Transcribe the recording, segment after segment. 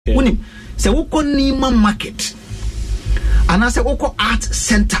Unim se woko Nima market. And I say woko art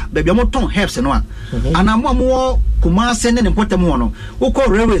center. Baby amoton helps no one. And I'm more Kumasi ne Potamono. Woko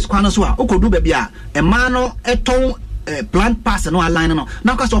railways kwanaswa. Woko do baby a mano eton plant pass no align no.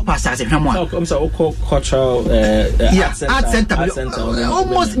 Now cause all pass as a hamwa. I'm so cultural art center.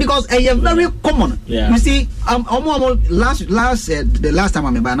 Almost because a very common. You see, almost the last time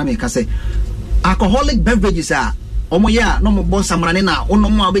I'm in Banami can say alcoholic beverages are no mo bon samrane na ono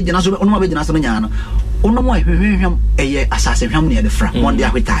mo abegina so nyana ono mo hwehwehwem assassin hwam ne de fra one day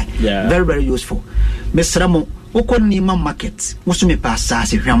ahwetai very very useful mesra mo Nima market musu me pa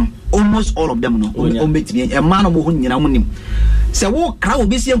assassin hwam almost all of them no on betimi e ma no mo hu nyina munim se wo kra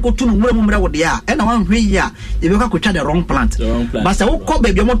obi sie nkotu no mura wo de a e na wan hwe yi a e be ka kwatwa the wrong plant but se wo ko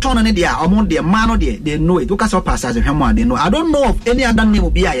baby mo ton ne de a omo de ma no de they know it wo ka so pa assassin hwam a they know I don't know of any other name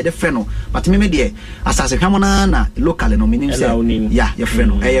obi a ye de frɛ no but me de assassin hwam na local no meaning say yeah ye frɛ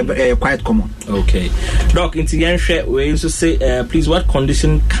no quite common. Okay doc into yen hwɛ we also say please what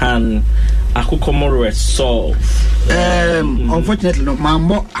condition can Akukomore solve? Unfortunately, no,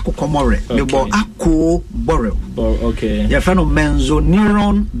 mambo Akukomore. Me bo Ako borel. Okay. Your friend of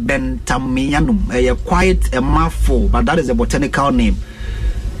Menzoneuron bentamianum. Quite a mouthful, but that is a botanical name.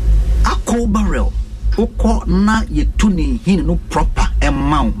 Ako borel. Oko na yetuni hin no proper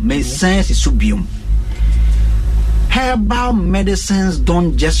amount. May sense subium. Herbal medicines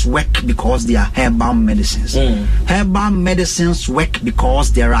don't just work because they are herbal medicines. Herbal medicines work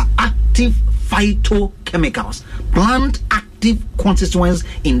because there are active phytochemicals, plant active constituents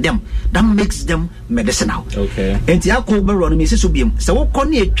in them that makes them medicinal. Okay. And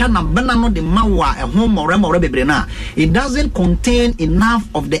it doesn't contain enough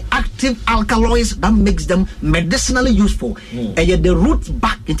of the active alkaloids that makes them medicinally useful. And yet the root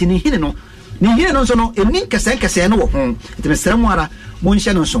back into the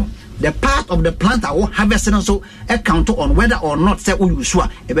the part of the plant I will harvest so account on whether or not say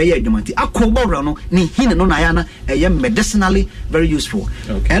usua medicinally very useful.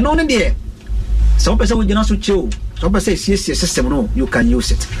 Okay. And only there some person will not chill. Some say system no you can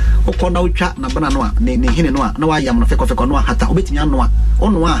use it. Okona utwa na bana no ne hine no na wa yam no feko no hata obetimi ano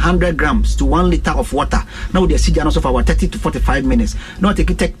on 100 grams to 1 liter of water. Now the sija no so for about 30 to 45 minutes. Now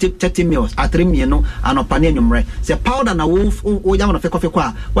take 30 meals at 3 me no anopane nwumre. Say powder na wo yam no feko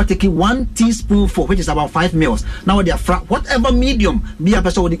a what take 1 teaspoonful which is about 5 meals. Now they are whatever medium be a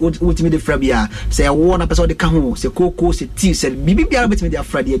person ultimate the fra bia say one person de ka ho say cocoa say tea say bibi bia betimi dey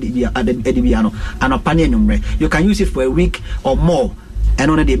fra de bia no anopane nwumre. You can use it for a week or more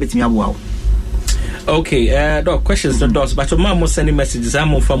and only they bet me wow. Okay, doc, questions to docs, but your mom was sending messages.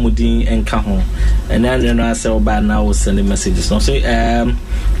 I'm on Famudin and Cajon, and then I say about now was sending messages. No, say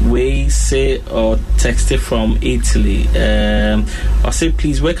we say or text it from Italy. Or say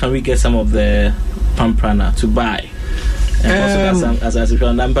please, where can we get some of the Pamprana to buy? And also as if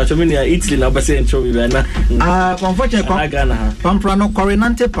you're but I mean Italy now but saying show me now. Unfortunately, Pamprano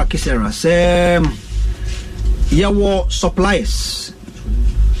Corinante Paciceras. Yawo supplies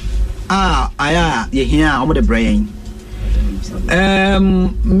ye here omo the brain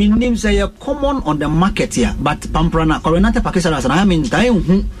name say common on the market here but Pamprana Coronata Pakisaras and I mean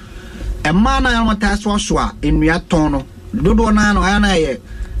dying a man I want to swaswa in Riatono Dodo Nano Ana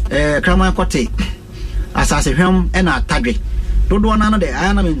Krama Kote Assassin and a Tagri Dodo Nano de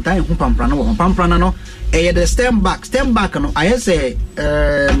Ana in time Pamprana no the stem back no I say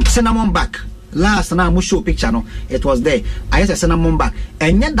cinnamon back. Last now I show picture no it was there I say cinnamon back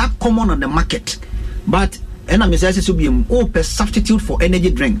and yet that common on the market but and I'm saying to be a substitute for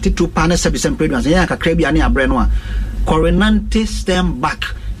energy drink to panel service and produce yeah ka krabia na abre no a Coronante stem back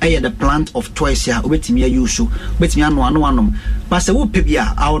the plant of twice here wetimi use wetimi ano but say wo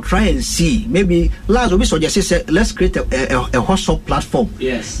pebia I will try and see maybe last we suggest say let's create a hot platform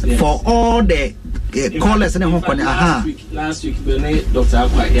yes for all the callers and last week Dr.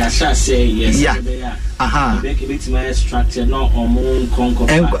 Akwa say yes make it my structure no hormone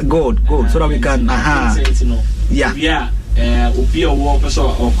good so that we can be a war person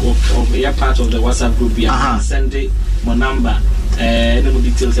of your part of the WhatsApp group send it my number no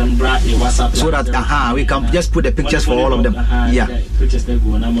details and bring your WhatsApp so that we can just put the pictures for all of them pictures that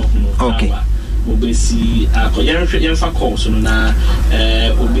go number okay obesi yenfa calls na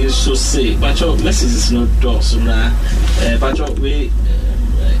obi so say but your messages no door so na but we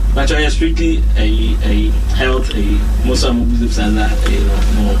but you strictly a health most of business and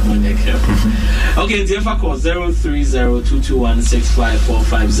okay the yenfa call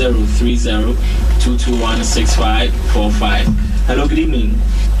 03022165450 03022165545. Hello, good evening.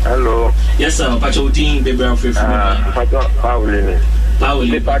 Hello. Yes sir, but your team baby of I will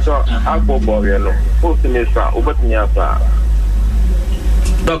leave. I'll go for you. Who's the minister? Over to me, sir.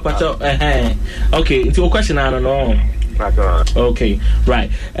 Doc Pacho, okay, into a question I don't know. Okay,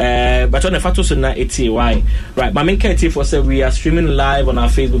 right. But on the photos na why? Right, my main for say we are streaming live on our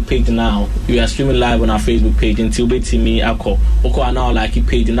Facebook page now. We are streaming live on our Facebook page until beti me ako now like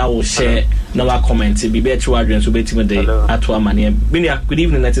page and I will share now our comments. Be better audience will beti me day at one money. Binia, good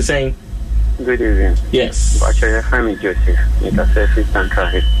evening, that's saying. Good evening. Yes. But your family Joseph. It's a service and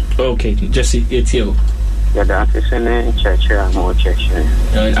try. Okay, Jesse, it's you. Yeah, that is in church or more church.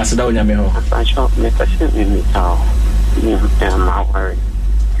 I said down your I shop make a ship in the town. I'm worried.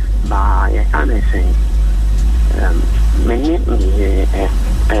 But I can't say many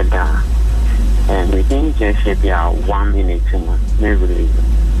and we didn't just be 1 minute maybe.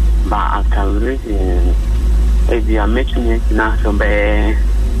 But after releasing, if you are making it now, so by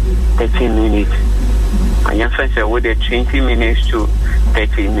 13 minutes, I just say with the 20 minutes to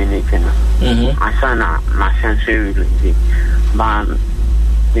 30 minutes. I saw my sensory release. But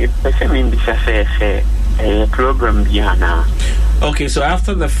the person in the a program now. Okay, so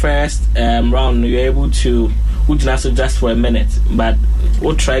after the first round, you're able to just for a minute, but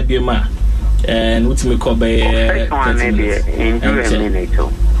what tried your ma and what's me call by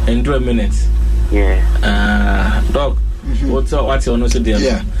endure a minute. Yeah. Dog. What's your nose deal?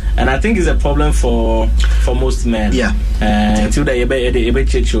 Yeah. And I think it's a problem for most men. Yeah. Until they ebe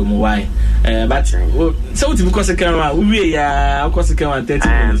check you why. But so because the camera we of course the camera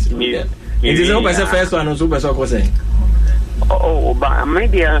 30 minutes. It is open the first one also person ko say. Oh, but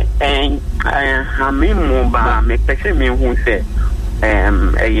maybe and I mean more but me person me who say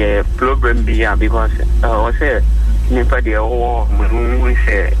a problem be because I say nipa de o me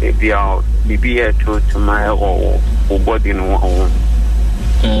say e bia bibia to my or body no on.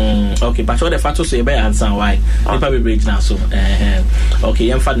 Okay, but what the factors say be answer why nipa be break now so okay,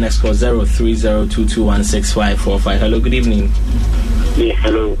 yam fat next call 0302216545. Hello, good evening. Yeah,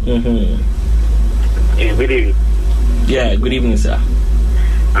 hello. Yeah, good evening. Yeah, good evening, sir.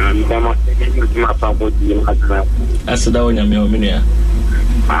 I'm That's the one you're meaning.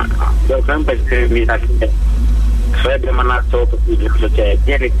 The company tell me that so the man has talked to the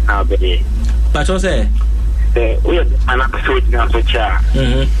Derek now, but what say? We are an episode now, so chair.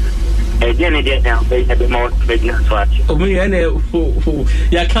 Again, down, they have more business watch. Oh, me, you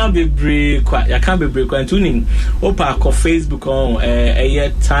can't be break, you can't be break. And tuning Opa ko Facebook on a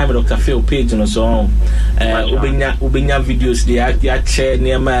year time Dr. Phil page and so on. Ubinya videos, they share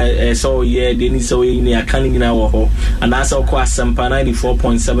near my so yeah, they need so in a canning in our and that's all quite Sampa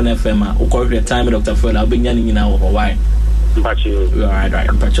 94.7 FM. Or your time Dr. Phil, I'll be yanning in our Hawaii. But you right,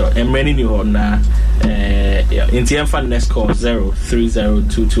 but I'm ready to hold now. In TM Fund next call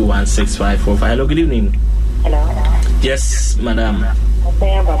 0302216545. Hello, good evening. Hello. Yes, madam.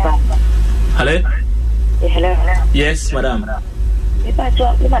 Hello. Hello. Yes, madam.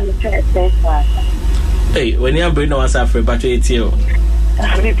 Hey, when you're bringing us after but it's you.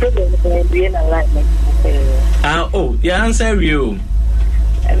 Oh, yeah, answer you.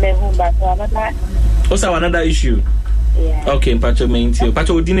 Also, another issue. Yeah. Okay, Pacho main to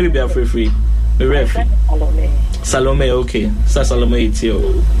Pacho didn't be free. Referee. Salome, okay. Salome it's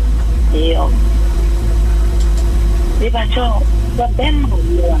you. Yeah. Pacho, but then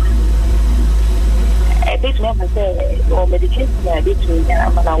a bit never say or medication a bit to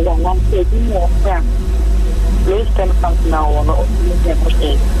one say more gram. Lose 10 pounds now or not.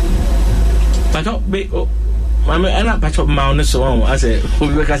 Pacho, I'm not patch up Mount so on. I said,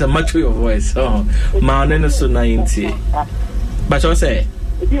 because I'm much your voice. Oh, Mount so 90. But I say,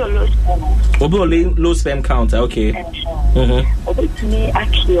 low spam counter, okay.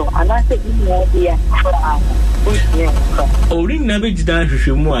 Ring never did done with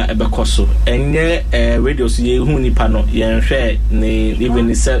you more a bacoso, and yeah, radios ye huni pano, yen share, even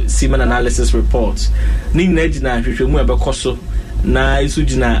the semen analysis reports. Need Nedina with you more bacoso. Na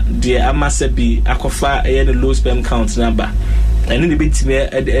isujina dear amasebi akofa the low sperm count number and in the bit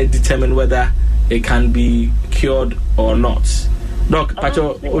determine whether it can be cured or not. Doc,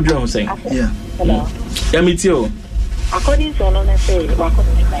 Pacho, what do you say? Yeah. Yeah, me too. According to another say,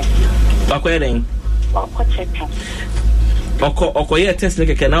 Wakwedding. Oko ye test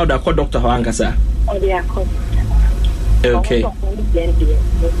like can now that doctor Hankasa. Oh, they are called. Okay.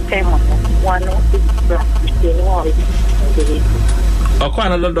 Oko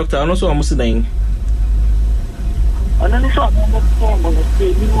another doctor, and also almost saying.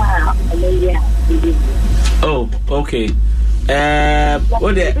 Oh, okay.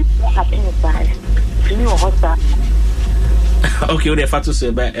 What the? Okay, the fact so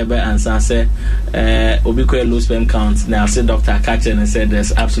ebe answer say obi ko low sperm count. Now say doctor catch and said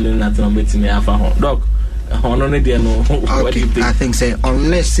there's absolutely nothing on betting me afa ho. Doc, no dey no. What do you think? I think say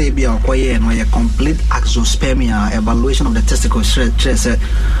unless say be akoye no a complete azoospermia evaluation of the testicle stress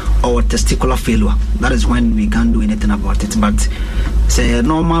or testicular failure. That is when we can't do anything about it. But say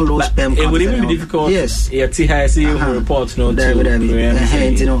normal low sperm count. It would even be difficult. Yes. Yeah, see report no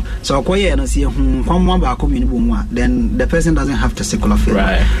you know. So akoye no see then the person doesn't have testicular failure.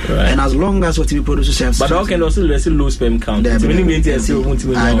 Right. And as long as what we produce self. But how can also low sperm count? Hello,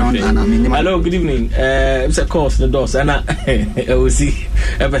 good evening. It's a course the doors and I will see.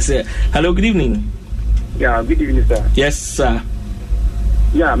 Ever say hello, good evening. Yeah, good evening, sir. Yes, sir.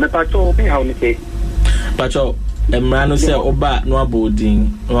 Yeah, me pato be how ni say. Pato emrano say oba no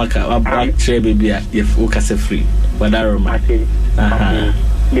abodin waka abak tre baby a if o kase free. Wadaroma.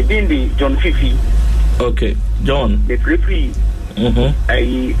 Me bin di John Fifi. Okay, John. The free.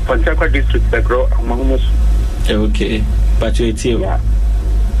 I Pontiac district Begro Amahumus. Okay. Pato etio. Yeah.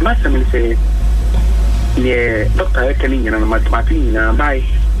 Master me say yeah, doctor can you know mathematics na by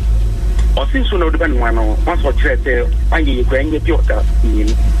or since we know the one once or three and you can get your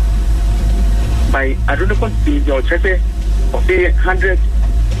by I don't know what your check or say 100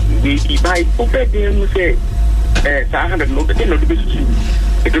 we buy over them say 100 no the no the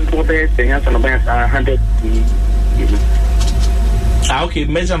it don't go there say 100 okay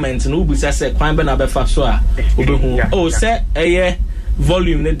measurement no be say kwan be na be fa so a obehu oh say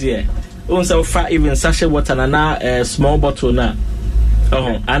volume ne there also for even sachet water na small bottle na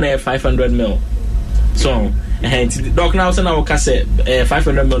and 500 ml so doc now say na we say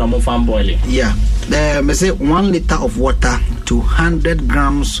 500 ml na mo fan boiling me say 1 liter of water to 100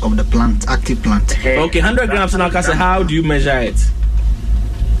 grams of the plant active plant. Okay, 100 grams now say how do you measure it?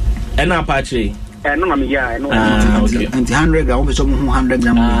 And Apache no I know okay. And 100 grams 100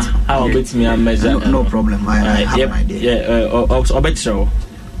 grams how bit me measure no problem I have an idea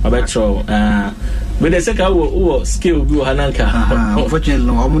but the second skill be hananka unfortunately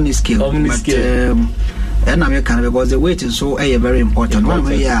no omni skill and I'm kind because the weight is so very important. One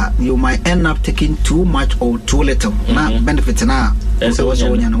way you might end up taking too much or too little. Not benefits now. So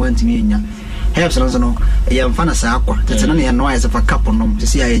when you went to me helps no yam fana sa akwa tete na no as of a couple no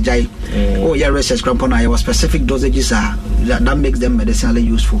see I jai research crampon I was specific dosages that makes them medicinally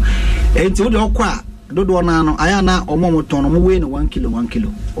useful. And to the okwa dodo na no aya na omomoton no mo weigh no 1 kilo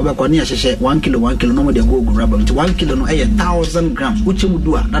obekwa na yehye 1 kilo no mo de go rubber 1 kilo no 1000 grams uchemu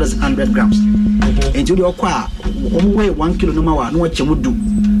du that is 100 grams and to the okwa omo weigh 1 kilo no ma wa no uchemu du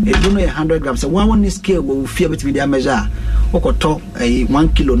e do no 100 grams so one scale wo fear between the measure okoto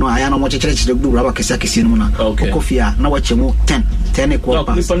 1 kilo no aya na mo chechere du rubber kesi no na okofia na wachemu 10 equal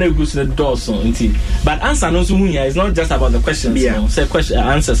pass people no go to the doors but answer no so munya is not just about the questions say question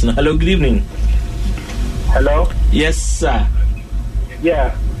answers no. Hello, good evening. Hello? Yes, sir.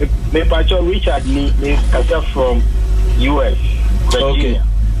 Yeah, me Pacho Richard me from US. Virginia. Okay.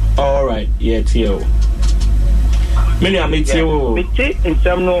 All right. Yeah, Tio. Many are me Tio. Me in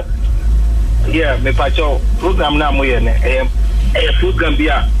some no. Yeah, me Pacho program na mo yene. Program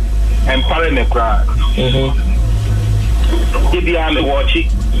bia empowerment crowd. If I am watching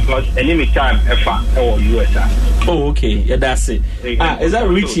because any time ever or US. Oh, okay. Yeah, that's it. Is that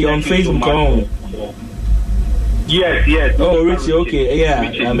Richie on Facebook? Yes. Oh, Richie, okay. Yeah,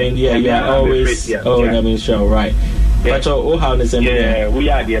 Richie. I mean, yeah, always. I mean, sure, right. But how is it? Yeah, we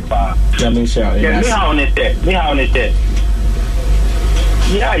are there, pa. I mean, sure. Yeah, me how on it.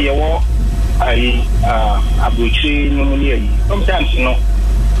 Yeah, you want abuchi no money. Sometimes, you know,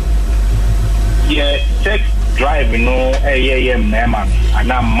 yeah, sex drive, you know, man,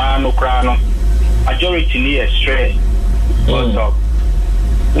 and I'm man no crown. Majority near stress. What's up?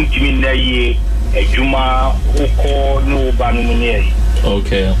 Juma Oko no Banu.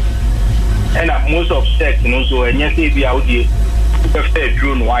 Okay. And most of sex, you know, so and yes, if you out here, perfect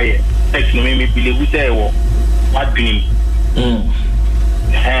drone wire, sex no me believe we say what dream.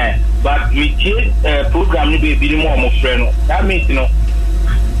 But me program no be more of friend. That means you know,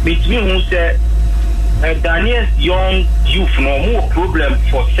 between who say Daniel's young youth no more problem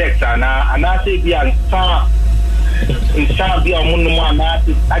for sex and I say be an in some be a monument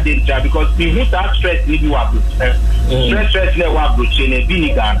I didn't try because we need that stress need you up stress never brushing a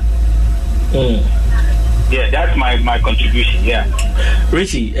vinegar. Yeah, that's my contribution. Yeah,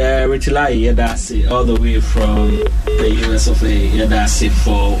 Richie Lai, that's it, all the way from the US of A. Yeah, that's it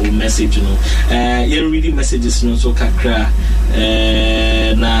for a message. You know, you're reading messages, you know, so kakra.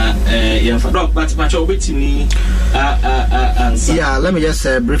 Na but with me answer. Yeah, let me just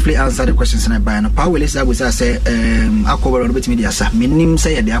briefly answer the questions in a bio. Power is I say Akobo bit media sa minim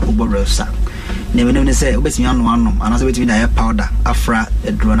say the Akobo sa. Never say obet me on one and also bit me the powder afra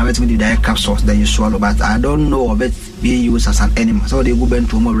a drone bit me the capsules that you swallow, but I don't know of it being used as an animal. So they go bend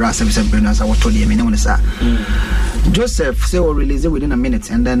to more ras service and as I was told you say Joseph say we'll release it within a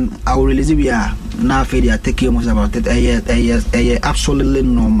minute and then I will release it. We are now I take you almost about it absolutely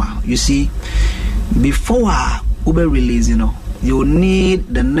normal. You see, before Uber release, you need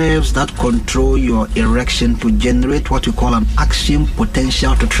the nerves that control your erection to generate what we call an action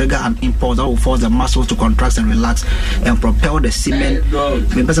potential to trigger an impulse that will force the muscles to contract and relax and propel the semen.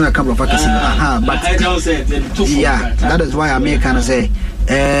 That is why I may kind of say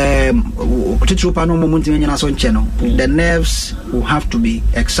the nerves will have to be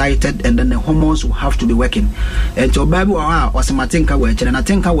excited and then the hormones will have to be working. And so baby was a matinka wedge and I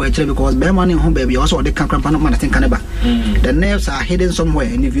think I wedge because Berman in home baby also the the nerves are hidden somewhere,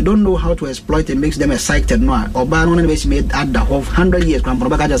 and if you don't know how to exploit it, makes them excited. No, or made at the whole 100 years,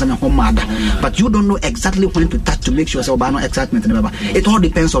 but you don't know exactly when to touch to make sure so excitement. It all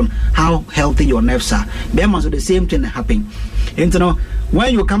depends on how healthy your nerves are. Berman, so the same thing happening. And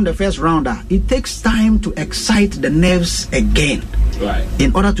when you come the first rounder, it takes time to excite the nerves again, right?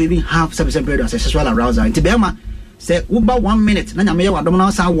 In order to even have some period of sexual arousal. In Tibema, say about 1 minute. Then you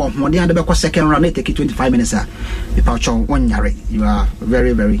are second round. It take you 25 minutes. You are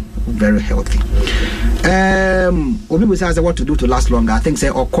very, very, very healthy. People say what to do to last longer. I think say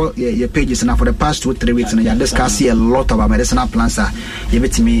or call your pages now for the past 2-3 weeks, and you discuss a lot about medicinal plants. You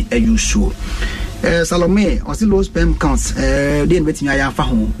bet me a use. Salome, or still low sperm counts, didn't bet me I am for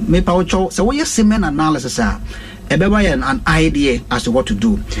home. Maybe our choice. So, what your semen analysis are an idea as to what to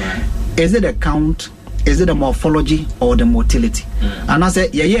do. Right. Is it a count? Is it a morphology or the motility? And I say,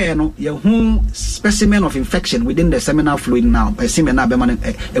 your home specimen of infection within the seminal fluid now, a semen now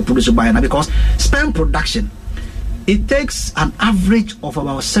produced by now, because sperm production, it takes an average of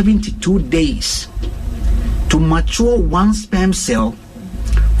about 72 days to mature one sperm cell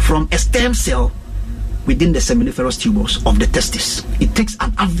from a stem cell within the seminiferous tubules of the testis. It takes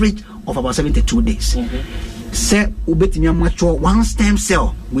an average of about 72 days. Say ubetimi mature one stem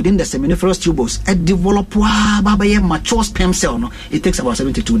cell within the seminiferous tubules and develop mature sperm cell. No, it takes about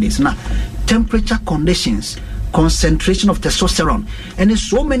 72 days. Now, temperature conditions, concentration of testosterone, and there's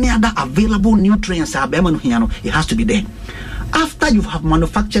so many other available nutrients. It has to be there. After you have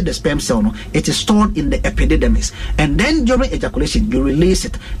manufactured the sperm cell, it is stored in the epididymis, and then during ejaculation you release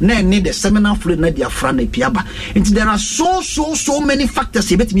it. Then need the seminal fluid, there are so many factors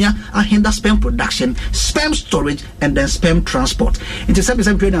that hinder sperm production, sperm storage, and then sperm transport. It is same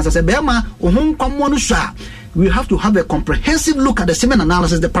period as I said, we have to have a comprehensive look at the semen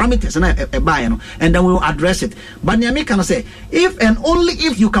analysis, the parameters, and then we will address it. But Niamey can say, if and only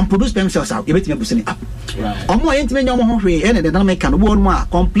if you can produce sperm cells out, you bet me up.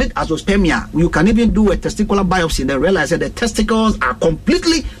 Complete azoospermia. You can even do a testicular biopsy and then realize that the testicles are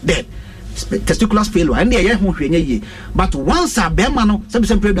completely dead. Testicular failure and they but once a bermano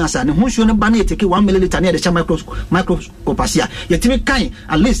some pregnancy and who should banny take 1 milliliter near the microscope yet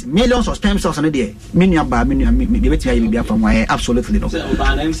at least millions of sperm cells on a day. From why absolutely no.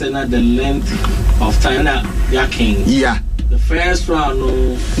 The length of time the first round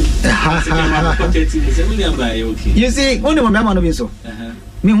you see only one man so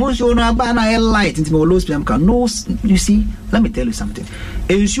me won't show no abana light into my low sperm count. No, you see, let me tell you something.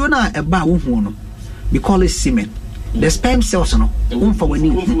 If you na a bar we call it semen. The sperm cells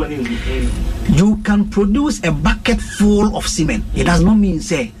you can produce a bucket full of semen. It does not mean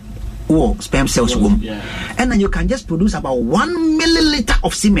say sperm cells and then you can just produce about 1 milliliter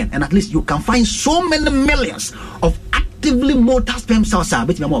of semen, and at least you can find so many millions of actively motor sperm cells are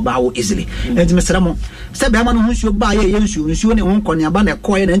easily. And Mr.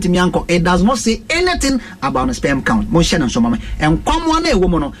 It does not say anything about the sperm count. And come one a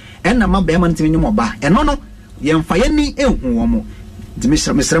woman and a man and no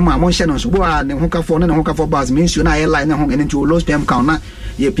Mr. Mr. and Honka phone and Honka for bars means you know line and into low sperm count.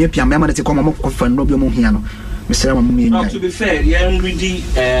 To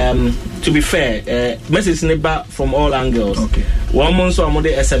be fair, message neighbor from all angles. Okay. One month so I'm on the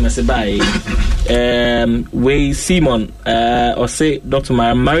SMS by way Simon or say, Doctor,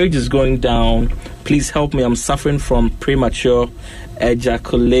 my marriage is going down. Please help me. I'm suffering from premature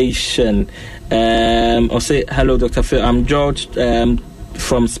ejaculation. Or say, hello, Dr. Phil. I'm George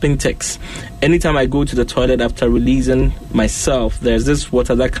from Spintex. Anytime I go to the toilet after releasing myself, there's this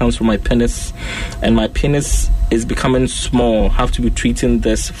water that comes from my penis, and my penis is becoming small. Have to be treating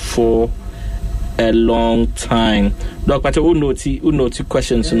this for a long time. Doc, but who know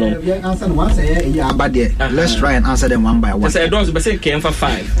questions? No. Let's try and answer them one by one. I said, Doc, but say came for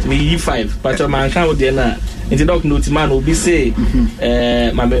 5. Me 5. But your man can't do that. And the Doc note man will be say,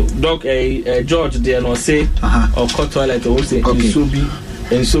 my Doc, George, there no say, or cut toilet or say,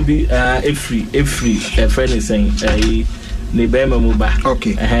 and so be every friend is saying, ne bema muba.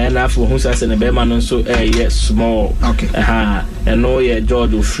 Okay. Na for who says ne bema no so yes small. Okay. And no yeah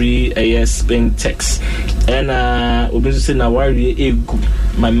George free yes spin text. And obi say na worry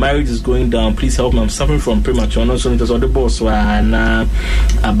my marriage is going down, please help me, I'm suffering from premature no so it was all the boss na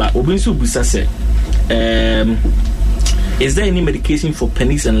about obi so busa say is there any medication for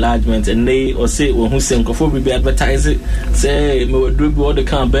penis enlargement? And they or say who say for be advertise it say me would do all the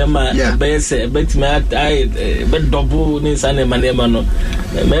kind bema say bet me I bet double this and manema no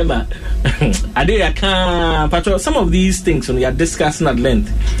remember I can't patrol some of these things when you are discussing at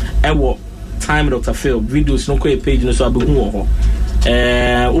length and what time Dr. Phil videos no page no so abu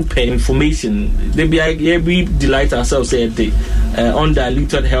information they be delight ourselves say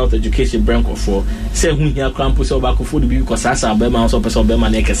undiluted health education branch for say who here cramp so back for the because as our bema also person bema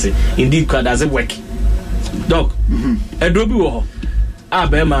nekese indeed does it work doc edrobi wo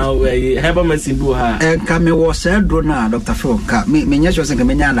bema herbal medicine bu ha ka me wo say dro na Dr. Phil ka me nya sure say ka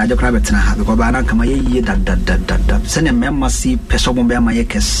me nya na ajokra betena ha because ba na kama ye da say ne memma si person mo bema ye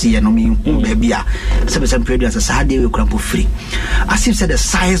kese no me hu ba bia say person pray as say hade we cramp free as if say the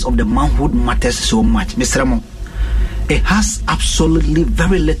size of the manhood matters so much Mr. Mo. It has absolutely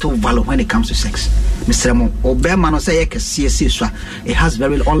very little value when it comes to sex. Mr. Mo, Obama no say it has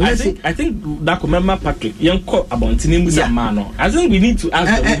very little. Unless I think that remember Patrick, young call about Tinimusa Mano. I think we need to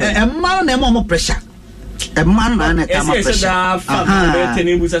ask a man more pressure. A man and a time pressure.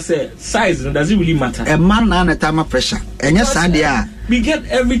 Size does it really matter? A man and a time pressure. And yes, idea. We get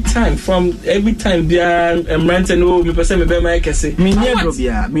every time they are renting. Oh, me person me be my kese.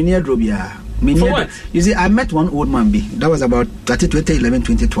 Minia drobia. You see, I met one old man. That was about 2011,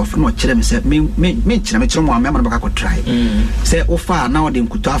 2012. No, me say me try. Say, oh far now they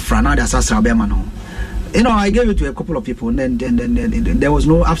could have now that's no. You know, I gave it to a couple of people, and then there was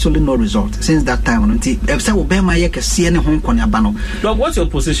absolutely no result since that time. But what's your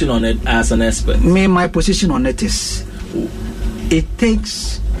position on it as an expert? My position on it is, it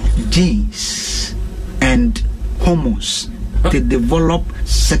takes genes and hormones to develop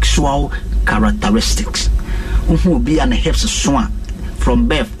sexual characteristics. Be an hips swan from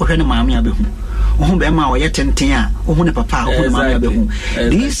birth.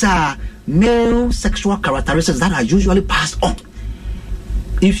 These are male sexual characteristics that are usually passed on.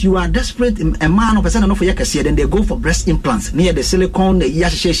 If you are desperate, a man of a certain enough then they go for breast implants near the silicone, the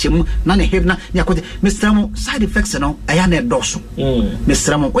yashishim, none hevna, Mr. Mo, side effects, I am a dorsal.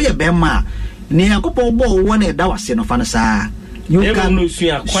 Mr. Mo, oh, yeah, Bema, near a couple of ball one a dawas, fanasa. You can lose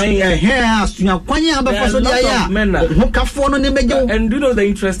your hair, and do you know the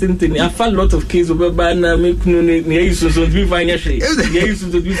interesting thing? I found a lot of cases where so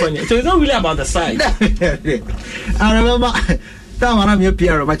it's not really about the size. I remember that one I'm your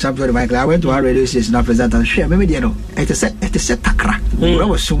PR of my champion. I went to our radio station and present and share. Maybe you know, it is takra.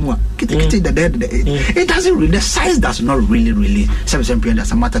 It doesn't really, the size does not really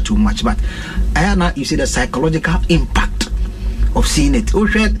doesn't matter too much. But you see the psychological impact of seeing it.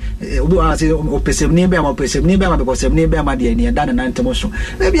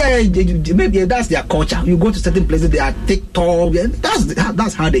 Maybe that's their culture. You go to certain places, they are TikTok.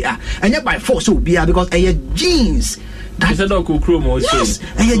 That's how they are. And yet by force will be because genes. Yes,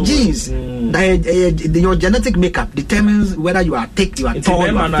 and your genes, your genetic makeup determines whether you are thick, you are tall,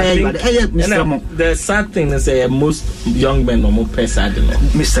 you are fair. The sad thing is most young men are more sad.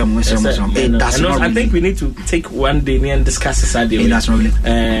 Mr. I think we need to take one day and discuss this idea. That's really.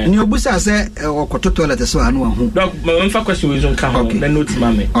 Your busa say or toilet so I know who. Doc, my first question is on camera. Then note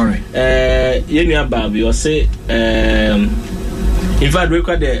mommy. All right. You Barbie or say if I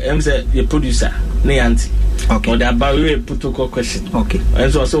record the your producer, ne auntie. Okay. Or the barrier protocol question. Okay.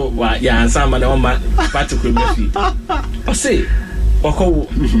 And so answer man on my particular I say no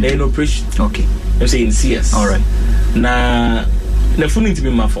operation. Okay. I'm saying CS. All right. Na phone to be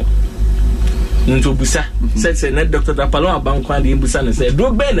my phone. Into busa. Said net Dr. Dapalo Abankwa the busa and said,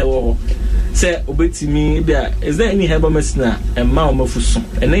 do ben a say obeti me is there any herbal medicine and ma omafuso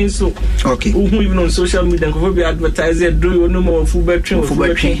and then so okay who even on social media and be advertising do no more full battery. I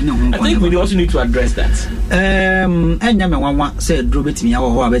think we also need to address that. Enya me wanwa say do betimi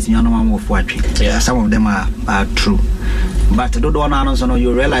awo betimi no ma for atwe. Some of them are true, but do na so no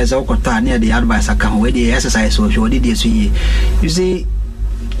you realize okota near the advice account where the exercise so you did you see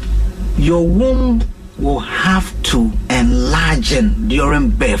your womb will have to enlarge during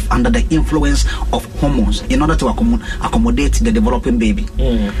birth under the influence of hormones in order to accommodate the developing baby.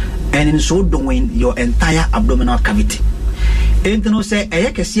 And in so doing, your entire abdominal cavity. And you know, say,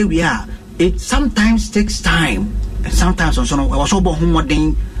 it sometimes takes time. And sometimes also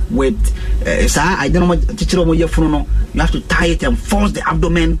with I don't know, you have to tie it and force the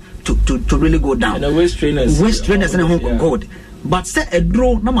abdomen to really go down. And the waist trainers good. But say a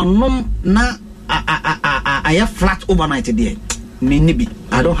draw na I have flat overnight there.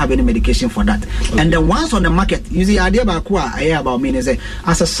 I don't have any medication for that. Okay. And then once on the market, you see, idea about me is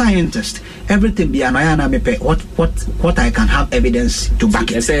as a scientist, everything be what I can have evidence to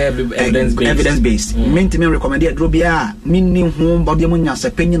back it. Evidence based. Mean to me recommend it. Drobia meaning home body munya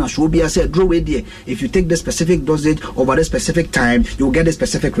opinion show be say draw way. If you take the specific dosage over the specific time, you will get a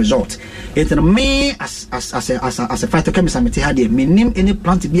specific result. It me as a phytochemist I had me name any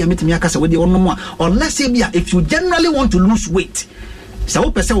plant be a meet me akasa with the one more. Unless if you generally want to lose weight. So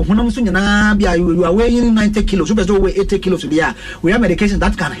you are weighing 90 kilos, you weigh 80 kilos. We have medications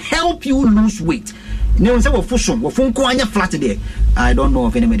that can help you lose weight. I don't know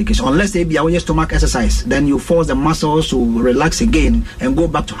of any medication unless they be your stomach exercise. Then you force the muscles to relax again and go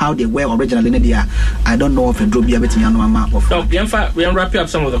back to how they were originally. I don't know if a drug we wrap up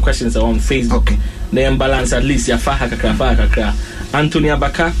some of the questions on Facebook. Okay. The imbalance at least Anthony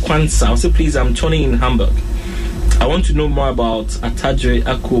Abaka Kwanza. Also, please, I'm Tony in Hamburg. I want to know more about Atadre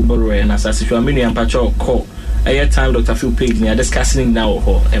Akubore and Asasi. I mean, I'm Pacho call. A time Dr. Phil Page near discussing now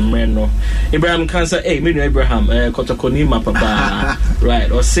and Reno. Abraham Cancer, Abraham, Kotokonima Papa.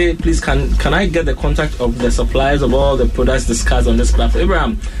 Right. Or say, please, can I get the contact of the suppliers of all the products discussed on this platform?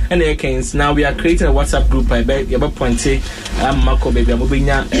 Abraham and Akins, now we are creating a WhatsApp group. I bet you're pointing Marco baby, I'm moving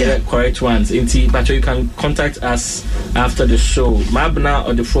correct ones. But you can contact us after the show. Mabna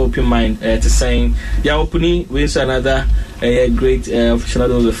or the full open mind to saying, yeah, opening with another great official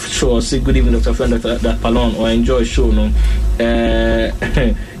of the show. Say good evening, Dr. Friend, Dr. Palon, or enjoy show. No, yeah,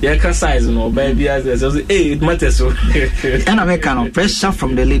 size, no, baby, it matters. And I make kind of pressure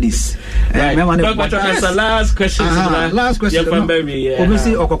from the ladies. But answer last question. Last question.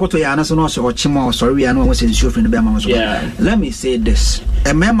 Obviously, Okokoto Yana, so no, or Chimo, sorry, I know what's in show from the Bama. Let me say this: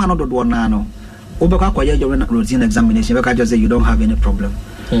 a man, not the one nano. Obaka, your routine examination, because just say you don't have any problem.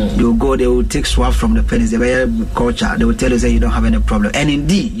 You go, they will take swab from the penis, the culture, they will tell you that you don't have any problem. And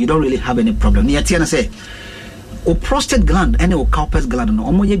indeed, you don't really have any problem. Near Tiana say, or prostate gland, any or corpus gland, no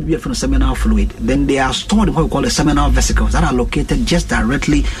more be from seminal fluid, then they are stored in what we call the seminal vesicles that are located just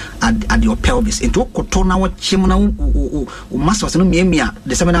directly at your pelvis. Into Kotona, what Chimona, muscles,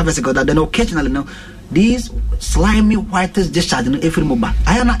 the seminal vesicle that then occasionally, these slimy whitish discharge in every mobile.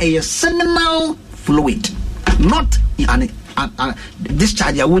 I am a seminal fluid, not an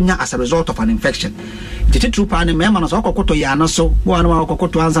discharge as a result of an infection. True pan member so kokoto yana so one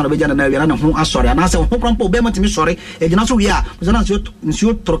kokoto answer be jana na wi na ho asori ana se ho krampo be matimi sori e jina so wi a so na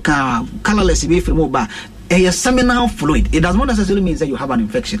nsuo troka colorless be free ba a seminal fluid. It does not necessarily mean that you have an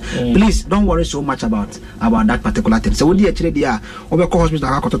infection. Please don't worry so much about that particular thing. So we dey actually there we go hospital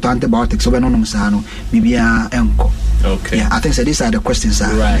akoto antibiotics so we no no sano bibia enko. Okay. Yeah, I think so these are the questions.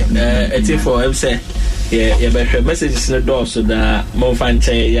 Right. It's for him say yeah but messages in the door so that mo fan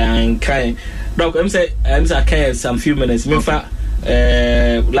che yan kai Doc, I'm say some few minutes.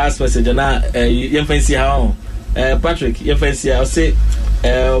 Last message na you fancy how Patrick, you fancy I'll say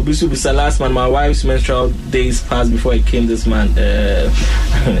Busa last man, my wife's menstrual days passed before I came this man.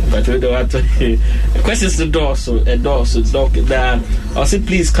 But we don't have to questions the door, so doc that I'll say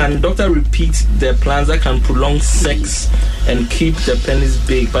please can doctor repeat the plans that can prolong sex and keep the penis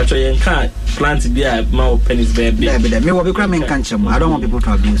big? But you can't plan to be a more penis baby. Me will be cramming cancer. I don't want people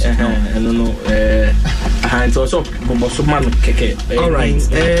to abuse it. I don't know. And also all right.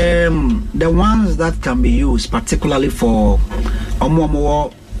 The ones that can be used particularly for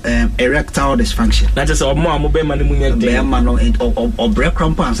erectile dysfunction. Not just or breast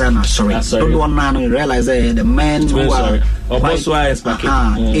cramp and sorry. Don't want now you realize the men who are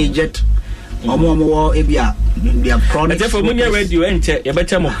aged or more they are chronic.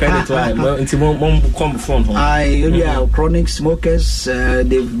 Chronic smokers.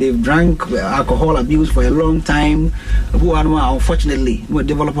 They've drank alcohol abuse for a long time. Who are unfortunately will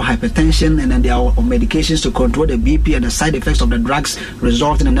develop hypertension, and then they are on medications to control the BP and the side effects of the drugs,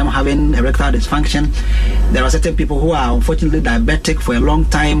 resulting in them having erectile dysfunction. There are certain people who are unfortunately diabetic for a long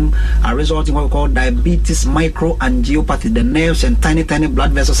time, are resulting in what we call diabetes microangiopathy. The nerves and tiny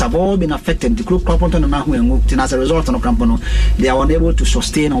blood vessels have all been affected. The group and as a result of crampono, they are unable to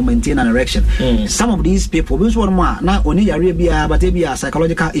sustain or maintain an erection. Some of these people, this one more now only Arabia, but maybe a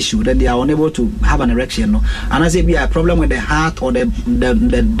psychological issue that they are unable to have an erection. And as it be a problem with the heart or the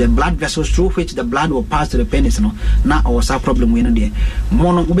blood vessels through which the blood will pass to the penis. Now or some problem we know there.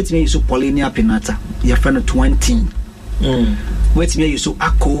 Mono which means you Polinia pinnata, your friend 20. Which means you so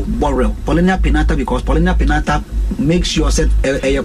Acco Borrel, Polinia pinnata, because Polinia pinnata makes you set a